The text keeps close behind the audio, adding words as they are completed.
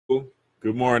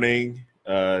Good morning.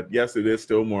 Yes, it is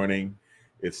still morning.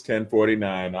 It's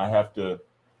 10:49. I have to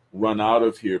run out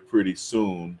of here pretty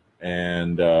soon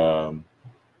and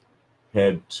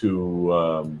head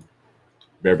to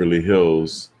Beverly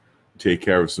Hills, take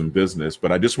care of some business.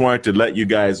 But I just wanted to let you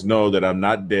guys know that I'm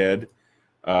not dead.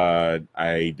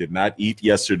 I did not eat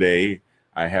yesterday.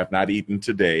 I have not eaten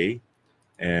today.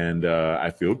 And I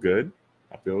feel good.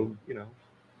 I feel,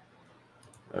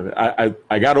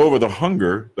 I got over the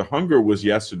hunger. The hunger was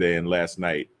yesterday and last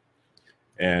night,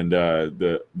 and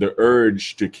the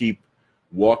urge to keep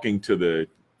walking to the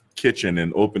kitchen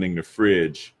and opening the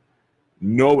fridge,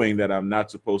 knowing that I'm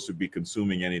not supposed to be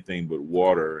consuming anything but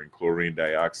water and chlorine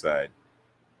dioxide.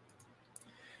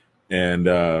 And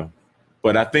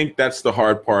but I think that's the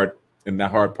hard part, and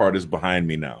that hard part is behind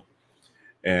me now.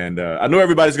 And I know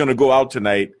everybody's going to go out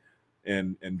tonight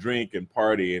and drink and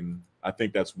party, and I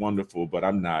think that's wonderful, but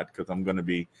I'm not, because I'm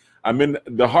in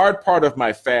the hard part of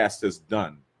my fast is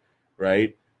done,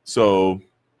 right? So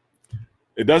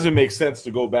it doesn't make sense to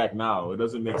go back now. It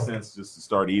doesn't make sense just to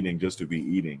start eating just to be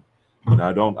eating.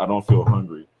 I don't feel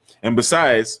hungry. And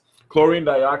besides, chlorine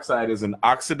dioxide is an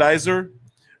oxidizer,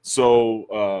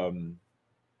 so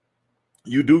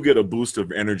you do get a boost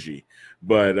of energy,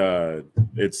 but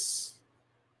it's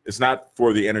not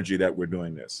for the energy that we're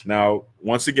doing this. Now,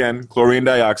 once again, chlorine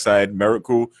dioxide,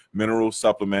 Miracle Mineral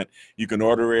Supplement. You can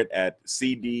order it at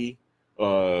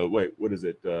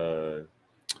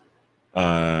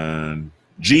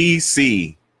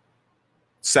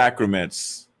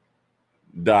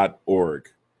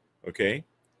Okay?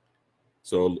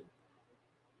 So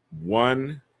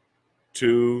 1,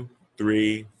 2,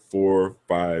 3, 4,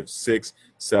 5, 6,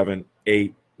 7,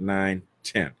 8, 9,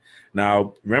 10.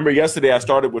 Now, remember yesterday I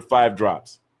started with 5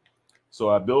 drops. So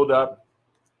I build up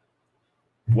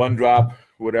 1 drop,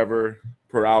 whatever,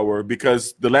 per hour,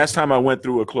 because the last time I went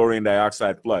through a chlorine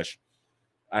dioxide flush,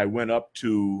 I went up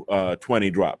to 20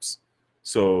 drops.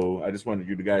 So I just wanted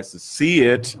you guys to see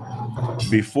it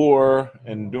before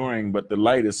and during, but the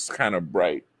light is kind of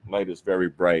bright. Light is very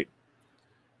bright.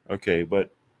 Okay, but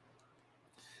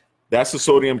that's the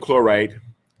sodium chloride.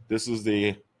 This is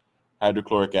the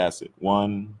hydrochloric acid.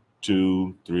 1,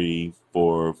 2, 3,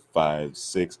 4, 5,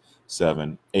 6,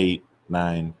 7, 8,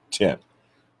 9, 10.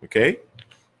 Okay?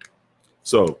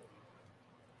 So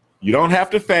you don't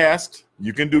have to fast.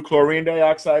 You can do chlorine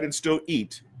dioxide and still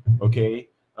eat. Okay?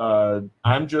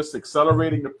 I'm just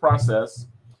accelerating the process.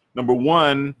 Number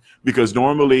one, because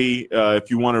normally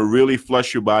if you want to really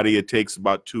flush your body, it takes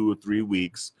about 2 or 3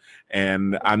 weeks.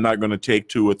 And I'm not going to take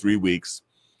 2 or 3 weeks.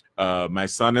 My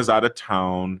son is out of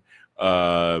town.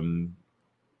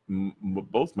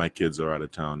 Both my kids are out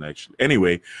of town, actually.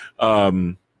 Anyway,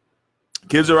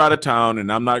 kids are out of town,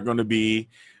 and I'm not going to be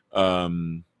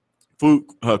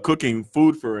cooking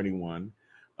food for anyone.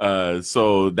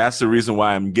 So that's the reason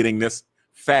why I'm getting this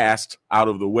fast out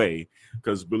of the way,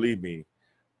 because believe me,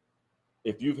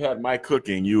 if you've had my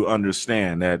cooking, you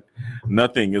understand that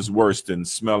nothing is worse than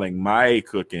smelling my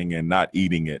cooking and not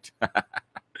eating it.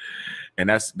 And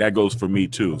that goes for me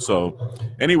too. So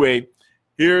anyway,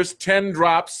 here's 10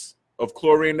 drops of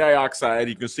chlorine dioxide.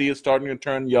 You can see it's starting to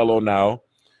turn yellow now.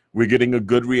 We're getting a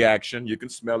good reaction. You can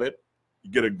smell it.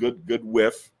 You get a good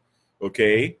whiff.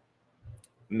 Okay.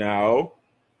 Now,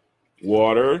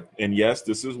 water. And yes,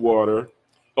 this is water.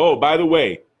 Oh, by the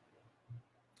way,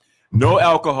 no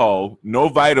alcohol, no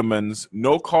vitamins,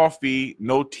 no coffee,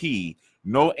 no tea,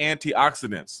 no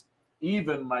antioxidants.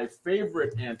 Even my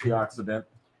favorite antioxidant,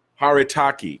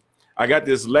 Haritaki. I got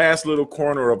this last little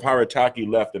corner of Haritaki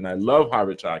left, and I love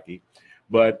Haritaki.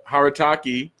 But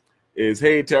Haritaki is,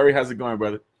 hey, Terry, how's it going,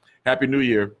 brother? Happy New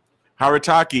Year.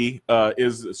 Haritaki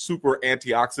is a super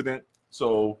antioxidant.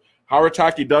 So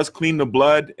Haritaki does clean the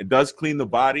blood. It does clean the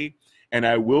body. And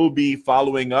I will be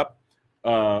following up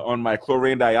on my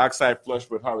chlorine dioxide flush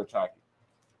with Haritaki.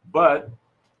 But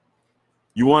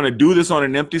you want to do this on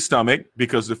an empty stomach,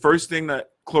 because the first thing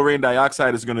that chlorine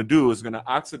dioxide is going to do is going to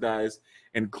oxidize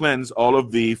and cleanse all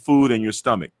of the food in your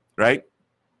stomach, right?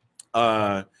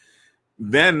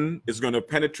 Then it's going to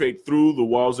penetrate through the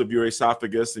walls of your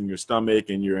esophagus and your stomach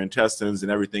and your intestines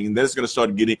and everything. And then it's going to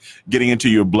start getting into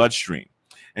your bloodstream.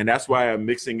 And that's why I'm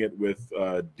mixing it with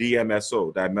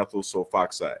DMSO, dimethyl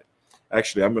sulfoxide.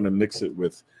 Actually, I'm going to mix it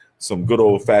with some good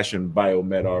old-fashioned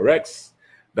BiomedRx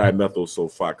dimethyl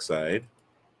sulfoxide,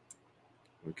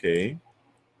 okay,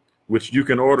 which you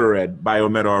can order at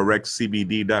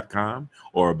BiomedRxCBD.com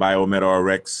or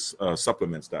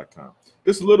BiomedRxSupplements.com.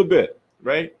 Just a little bit,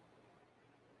 right?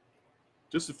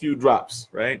 Just a few drops,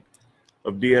 right,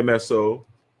 of DMSO,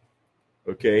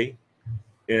 okay,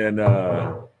 and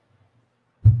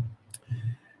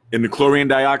in the chlorine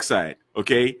dioxide,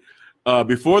 okay?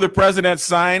 Before the president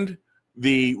signed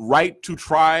the Right to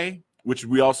Try, which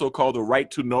we also call the Right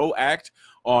to Know Act,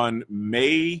 on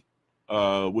May,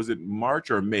 was it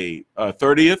March or May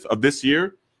 30th of this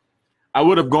year, I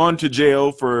would have gone to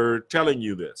jail for telling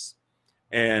you this.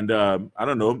 And I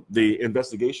don't know, the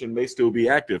investigation may still be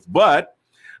active, but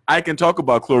I can talk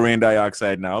about chlorine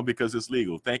dioxide now because it's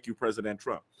legal. Thank you, President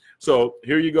Trump. So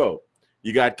here you go.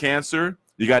 You got cancer,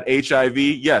 you got HIV.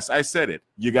 Yes, I said it.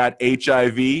 You got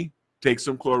HIV, take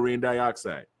some chlorine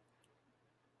dioxide.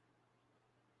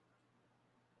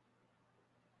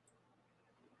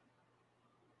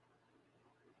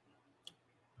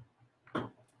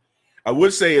 I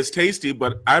would say it's tasty,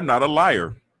 but I'm not a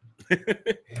liar.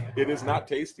 It is not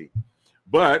tasty,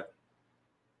 but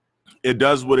it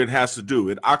does what it has to do.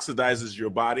 It oxidizes your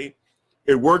body.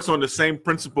 It works on the same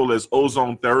principle as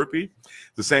ozone therapy,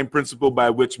 the same principle by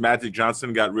which Magic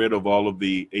Johnson got rid of all of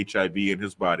the HIV in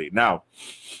his body. Now,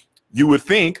 you would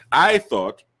think, I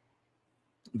thought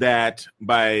that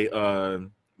by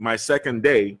my second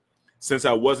day, since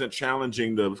I wasn't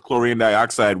challenging the chlorine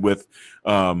dioxide with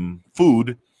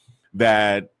food,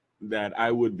 that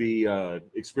I would be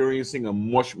experiencing a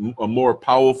more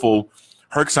powerful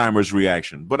Herxheimer's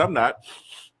reaction, but I'm not.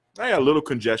 I had a little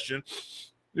congestion,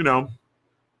 you know,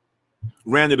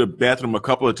 ran to the bathroom a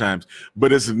couple of times,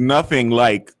 but it's nothing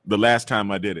like the last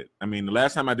time I did it. I mean, the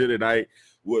last time I did it, I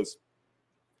was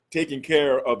taking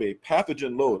care of a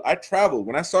pathogen load. I traveled,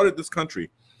 when I started this company,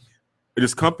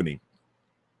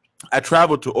 I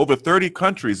traveled to over 30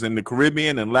 countries in the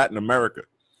Caribbean and Latin America.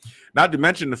 Not to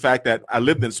mention the fact that I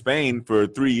lived in Spain for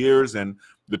 3 years, and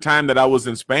the time that I was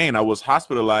in Spain, I was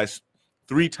hospitalized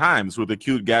 3 times with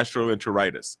acute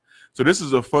gastroenteritis. So this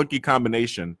is a funky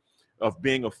combination of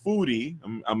being a foodie.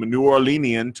 I'm a New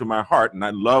Orleanian to my heart, and I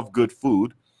love good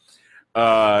food,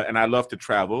 and I love to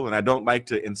travel, and I don't like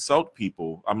to insult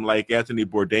people. I'm like Anthony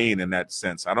Bourdain in that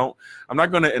sense. I'm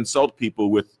not going to insult people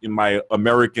with my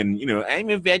American, you know, I'm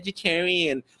a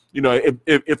vegetarian. You know,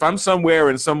 if I'm somewhere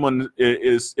and someone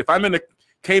is, if I'm in the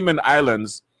Cayman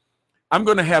Islands, I'm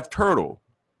going to have turtle,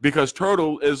 because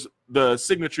turtle is the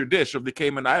signature dish of the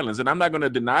Cayman Islands. And I'm not going to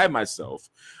deny myself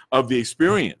of the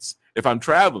experience, if I'm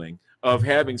traveling, of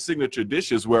having signature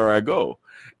dishes where I go.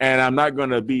 And I'm not going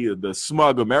to be the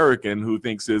smug American who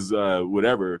thinks his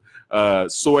whatever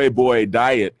soy boy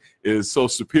diet is so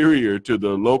superior to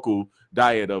the local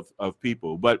diet of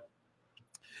people. But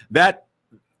that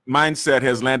mindset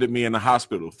has landed me in the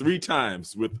hospital 3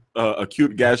 times with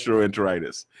acute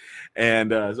gastroenteritis.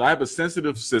 And so I have a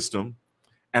sensitive system,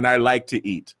 and I like to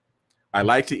eat. I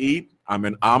like to eat. I'm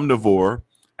an omnivore,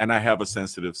 and I have a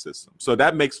sensitive system. So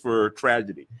that makes for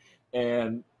tragedy.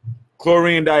 And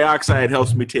chlorine dioxide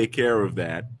helps me take care of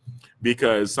that,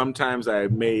 because sometimes I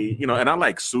may, you know, and I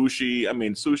like sushi. I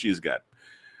mean, sushi's got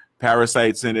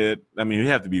parasites in it. I mean, you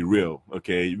have to be real,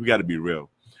 okay? We got to be real.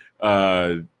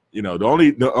 You know,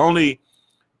 the only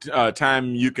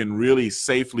time you can really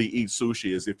safely eat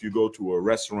sushi is if you go to a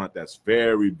restaurant that's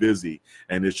very busy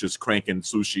and it's just cranking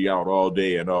sushi out all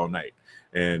day and all night.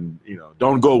 And, you know,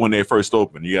 don't go when they first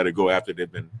open. You got to go after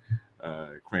they've been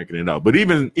cranking it out. But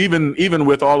even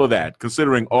with all of that,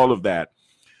 considering all of that,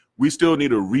 we still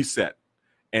need a reset.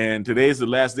 And today's the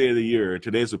last day of the year.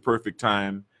 Today's the perfect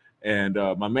time. And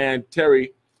my man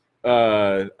Terry,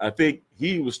 I think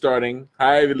he was starting.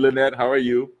 Hi, Lynette. How are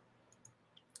you?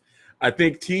 I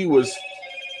think T was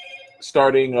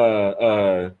starting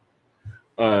a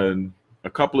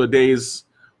couple of days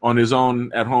on his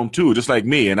own at home too, just like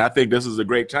me. And I think this is a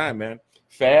great time, man.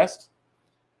 Fast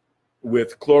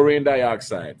with chlorine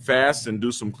dioxide. Fast and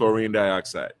do some chlorine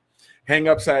dioxide. Hang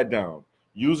upside down.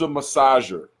 Use a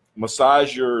massager.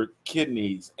 Massage your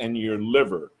kidneys and your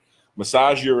liver.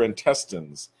 Massage your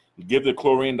intestines. Give the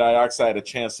chlorine dioxide a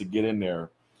chance to get in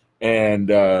there, and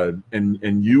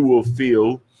you will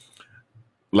feel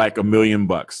like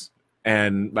 $1,000,000.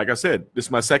 And like I said, this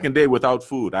is my second day without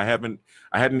food. I hadn't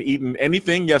eaten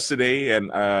anything yesterday,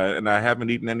 and I haven't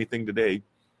eaten anything today.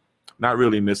 Not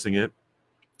really missing it.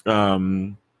 Let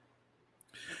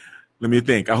me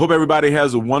think. I hope everybody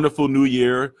has a wonderful new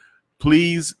year.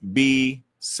 Please be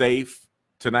safe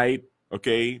tonight.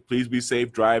 Okay, please be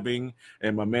safe driving.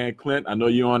 And my man Clint, I know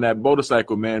you're on that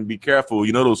motorcycle, man. Be careful.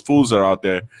 You know those fools are out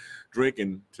there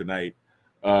drinking tonight.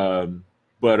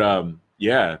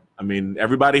 Yeah, I mean,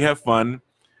 everybody have fun.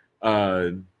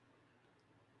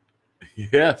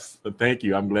 Yes, thank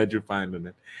you. I'm glad you're finding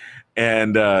it.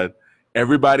 And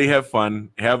everybody have fun.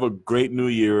 Have a great new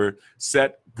year.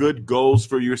 Set good goals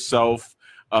for yourself.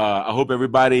 I hope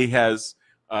everybody has,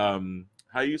 how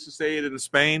you used to say it in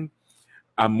Spain?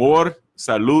 Amor,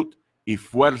 salud, y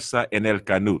fuerza en el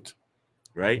canut,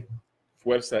 right?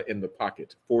 Fuerza in the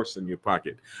pocket, force in your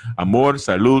pocket. Amor,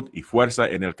 salud y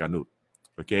fuerza en el canut.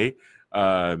 Okay.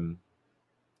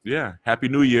 Yeah. Happy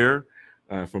New Year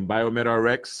from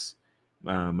BiomedRx.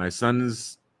 My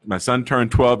son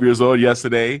turned 12 years old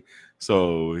yesterday,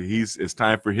 so it's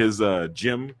time for his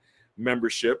gym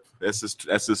membership. That's his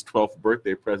 12th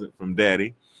birthday present from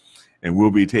Daddy, and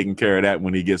we'll be taking care of that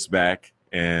when he gets back.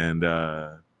 And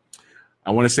I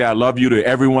want to say I love you to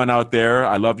everyone out there.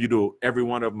 I love you to every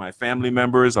one of my family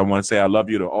members. I want to say I love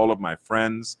you to all of my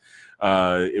friends.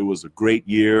 It was a great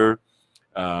year.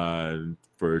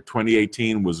 For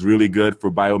 2018 was really good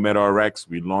for BiomedRx.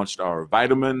 We launched our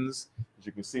vitamins, as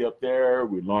you can see up there.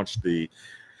 We launched the,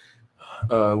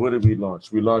 what did we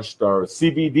launch? We launched our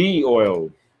CBD oil.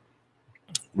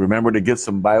 Remember to get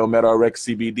some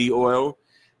BiomedRx CBD oil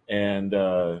and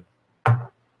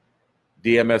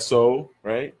DMSO,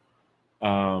 right?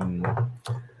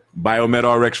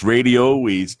 BiomedRx Radio.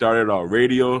 We started our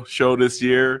radio show this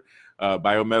year,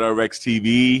 BiomedRx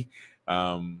TV.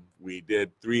 We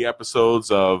did 3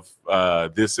 episodes of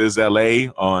This Is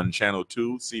LA on Channel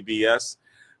 2, CBS.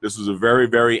 This was a very,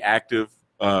 very active,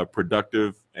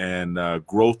 productive, and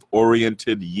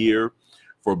growth-oriented year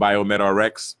for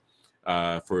BiomedRx.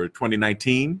 For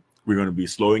 2019, we're going to be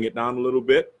slowing it down a little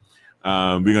bit.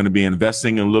 We're going to be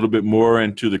investing a little bit more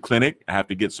into the clinic. I have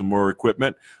to get some more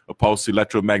equipment, a pulse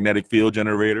electromagnetic field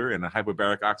generator and a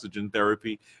hyperbaric oxygen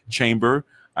therapy chamber.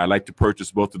 I'd like to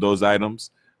purchase both of those items.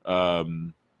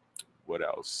 What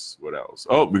else?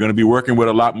 Oh, we're going to be working with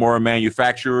a lot more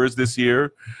manufacturers this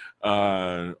year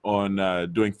on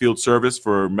doing field service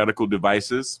for medical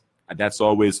devices. That's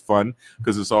always fun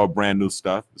because it's all brand new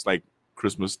stuff. It's like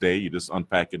Christmas Day, you just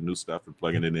unpacking new stuff and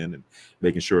plugging it in and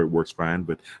making sure it works fine.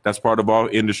 But that's part of our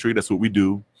industry. That's what we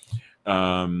do.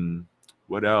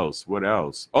 What else?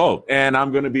 Oh, and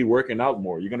I'm going to be working out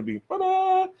more. You're going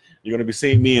to be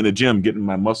seeing me in the gym getting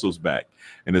my muscles back,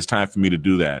 and it's time for me to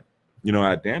do that. You know,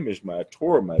 I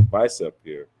tore my bicep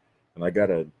here, and I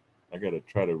gotta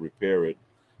try to repair it.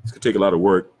 It's gonna take a lot of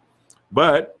work,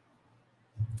 but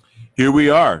here we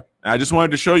are. I just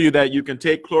wanted to show you that you can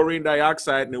take chlorine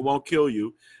dioxide and it won't kill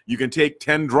you. You can take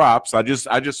 10 drops. I just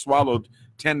swallowed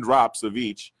 10 drops of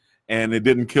each, and it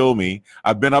didn't kill me.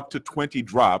 I've been up to 20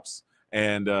 drops,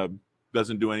 and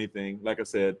doesn't do anything. Like I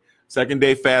said, second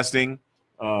day fasting,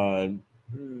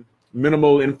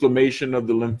 minimal inflammation of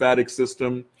the lymphatic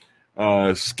system.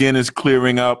 Skin is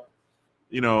clearing up.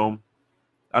 You know,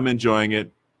 I'm enjoying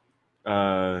it.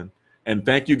 And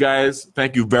thank you guys.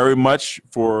 Thank you very much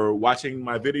for watching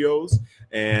my videos.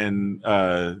 And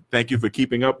thank you for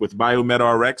keeping up with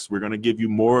BiomedRx. We're going to give you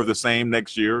more of the same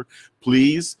next year.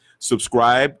 Please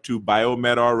subscribe to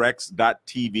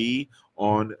BiomedRx.tv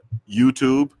on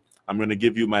YouTube. I'm going to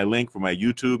give you my link for my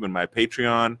YouTube and my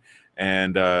Patreon.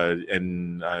 And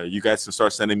you guys can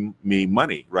start sending me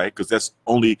money, right? Because that's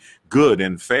only good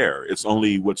and fair. It's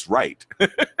only what's right.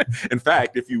 In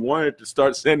fact, if you wanted to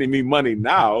start sending me money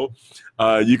now,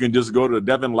 you can just go to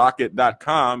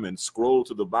devinlockett.com and scroll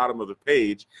to the bottom of the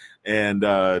page, and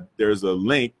there's a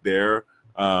link there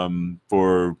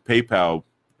for PayPal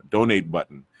donate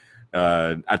button.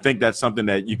 I think that's something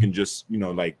that you can just,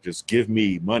 like just give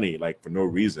me money like for no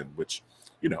reason, which,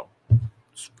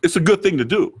 it's a good thing to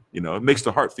do. It makes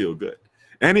the heart feel good.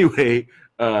 Anyway,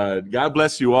 God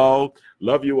bless you all.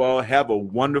 Love you all. Have a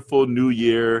wonderful new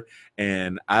year.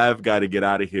 And I've got to get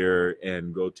out of here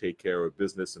and go take care of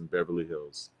business in Beverly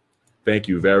Hills. Thank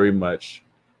you very much.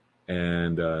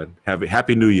 And have a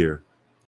happy new year.